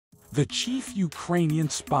The chief Ukrainian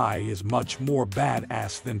spy is much more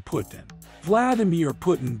badass than Putin. Vladimir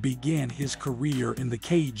Putin began his career in the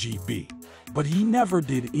KGB, but he never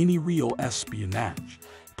did any real espionage.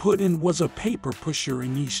 Putin was a paper pusher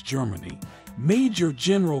in East Germany. Major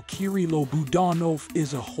General Kyrylo Budanov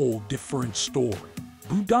is a whole different story.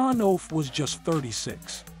 Budanov was just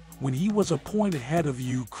 36 when he was appointed head of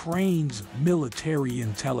Ukraine's military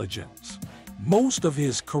intelligence. Most of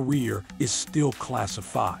his career is still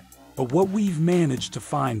classified, but what we've managed to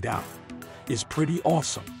find out is pretty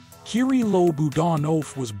awesome. Kyrylo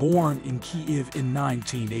Budanov was born in Kyiv in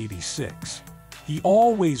 1986. He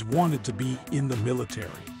always wanted to be in the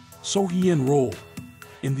military, so he enrolled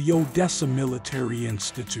in the Odessa Military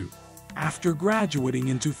Institute. After graduating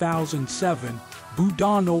in 2007,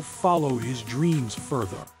 Budanov followed his dreams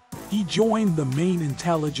further. He joined the main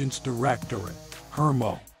intelligence directorate,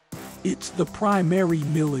 HERMO. It's the primary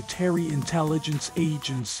military intelligence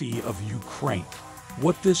agency of Ukraine.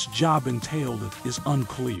 What this job entailed is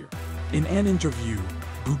unclear. In an interview,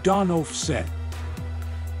 Budanov said,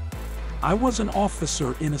 "I was an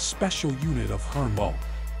officer in a special unit of HERMO.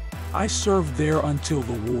 I served there until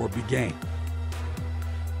the war began."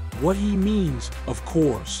 What he means, of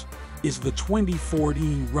course, is the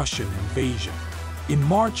 2014 Russian invasion. In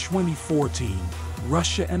March 2014,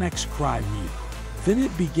 Russia annexed Crimea. Then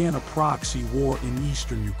it began a proxy war in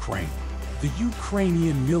eastern Ukraine. The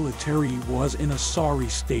Ukrainian military was in a sorry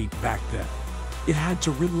state back then. It had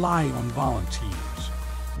to rely on volunteers.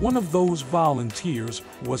 One of those volunteers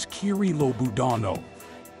was Kyrylo Budanov.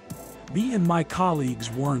 Me and my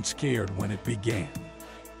colleagues weren't scared when it began.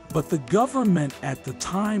 But the government at the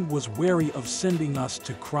time was wary of sending us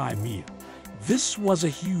to Crimea. This was a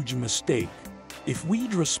huge mistake. If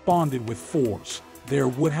we'd responded with force, there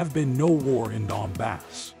would have been no war in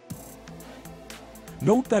Donbass.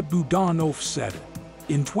 Note that Budanov said it.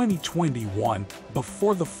 In 2021,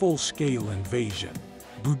 before the full-scale invasion,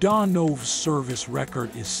 Budanov's service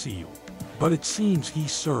record is sealed. But it seems he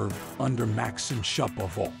served under Maxim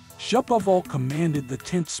Shapoval. Shapoval commanded the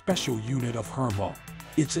 10th Special Unit of HERMO.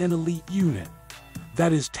 It's an elite unit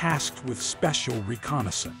that is tasked with special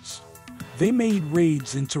reconnaissance. They made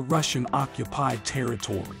raids into Russian-occupied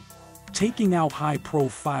territory, taking out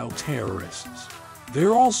high-profile terrorists.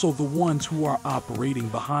 They're also the ones who are operating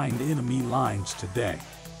behind enemy lines today.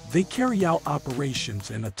 They carry out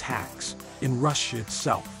operations and attacks in Russia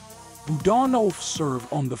itself. Budanov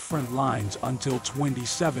served on the front lines until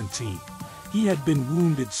 2017. He had been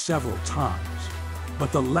wounded several times,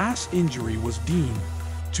 but the last injury was deemed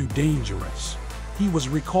too dangerous. He was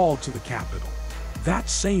recalled to the capital. That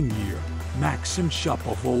same year, Maxim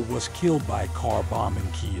Shapoval was killed by a car bomb in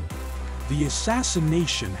Kyiv. The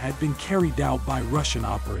assassination had been carried out by Russian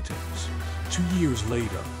operatives. 2 years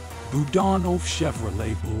later, Budanov's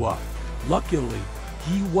Chevrolet blew up. Luckily,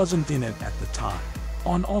 he wasn't in it at the time.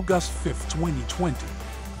 On August 5, 2020,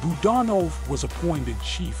 Budanov was appointed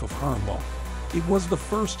chief of HERMO. It was the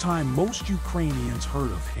first time most Ukrainians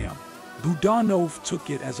heard of him. Budanov took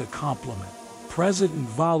it as a compliment. President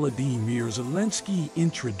Volodymyr Zelensky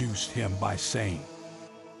introduced him by saying,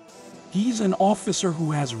 "He's an officer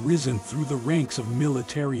who has risen through the ranks of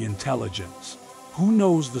military intelligence, who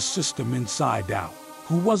knows the system inside out,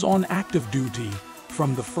 who was on active duty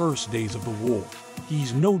from the first days of the war.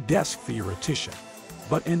 He's no desk theoretician,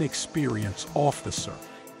 but an experienced officer."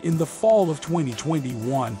 In the fall of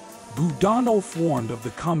 2021, Budanov warned of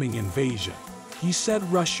the coming invasion. He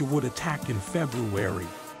said Russia would attack in February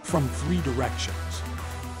from 3 directions.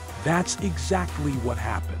 That's exactly what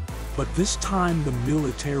happened. But this time the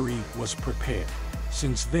military was prepared.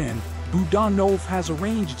 Since then, Budanov has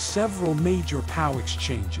arranged several major power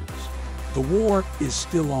exchanges. The war is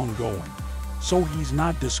still ongoing, so he's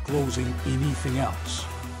not disclosing anything else.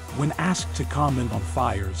 When asked to comment on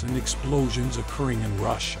fires and explosions occurring in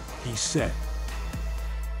Russia, he said,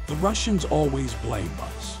 "The Russians always blame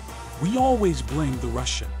us. We always blame the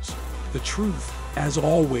Russians. The truth, as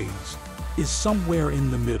always, is somewhere in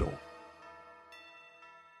the middle."